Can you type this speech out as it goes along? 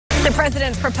The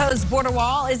president's proposed border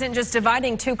wall isn't just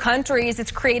dividing two countries,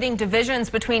 it's creating divisions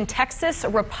between Texas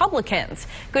Republicans.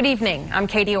 Good evening, I'm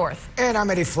Katie Orth. And I'm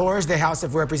Eddie Flores. The House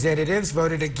of Representatives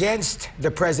voted against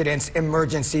the president's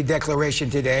emergency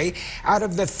declaration today. Out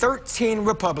of the 13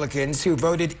 Republicans who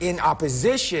voted in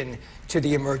opposition to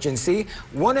the emergency,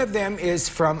 one of them is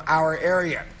from our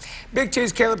area. Big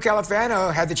Two's Caleb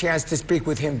Califano had the chance to speak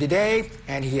with him today,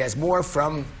 and he has more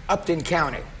from Upton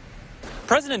County.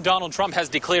 President Donald Trump has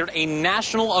declared a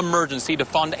national emergency to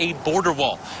fund a border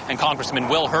wall, and Congressman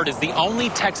Hurd is the only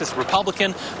Texas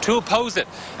Republican to oppose it.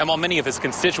 And while many of his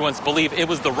constituents believe it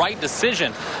was the right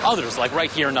decision, others, like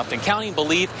right here in Upton County,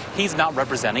 believe he's not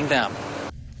representing them.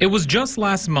 It was just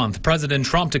last month President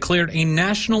Trump declared a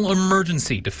national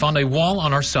emergency to fund a wall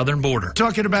on our southern border.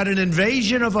 Talking about an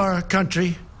invasion of our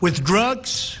country with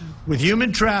drugs, with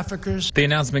human traffickers. The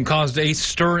announcement caused a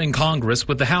stir in Congress,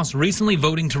 with the House recently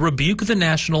voting to rebuke the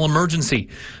national emergency.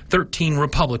 13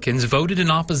 Republicans voted in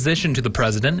opposition to the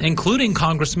president, including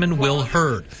Congressman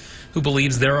Hurd, who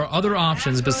believes there are other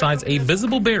options besides a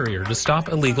visible barrier to stop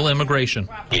illegal immigration.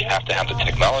 We have to have the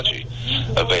technology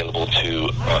available to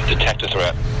detect a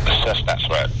threat, assess that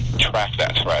threat, track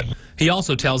that threat. He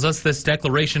also tells us this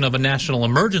declaration of a national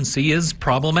emergency is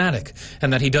problematic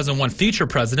and that he doesn't want future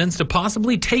presidents to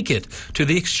possibly take it to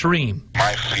the extreme.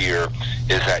 My fear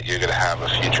is that you're going to have a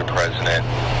future president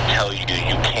tell you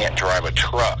you can't drive a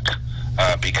truck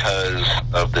because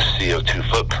of the CO2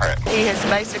 footprint. He has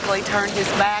basically turned his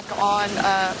back on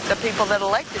the people that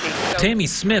elected him. Tammy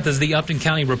Smith is the Upton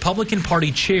County Republican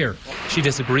Party chair. She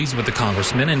disagrees with the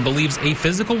congressman and believes a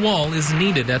physical wall is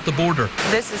needed at the border.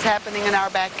 This is happening in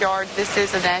our backyard. This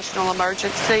is a national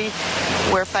emergency.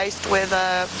 We're faced with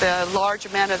the large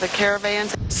amount of the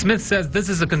caravans. Smith says this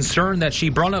is a concern that she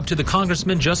brought up to the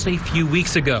congressman just a few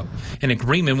weeks ago, in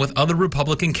agreement with other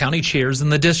Republican county chairs in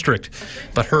the district.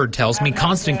 But Hurd tells me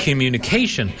constant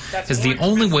communication is the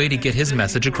only way to get his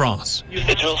message across.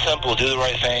 It's real simple. Do the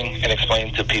right thing and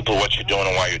explain to people what you're doing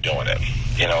and why you're doing it.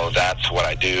 You know, that's what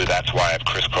I do. That's why I've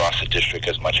crisscrossed the district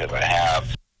as much as I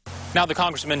have. Now, the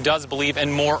congressman does believe in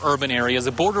more urban areas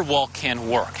a border wall can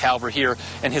work. However, here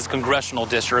in his congressional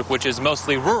district, which is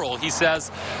mostly rural, he says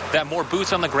that more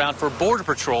boots on the ground for Border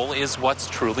Patrol is what's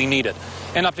truly needed.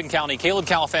 In Upton County, Caleb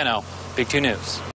Califano, Big 2 News.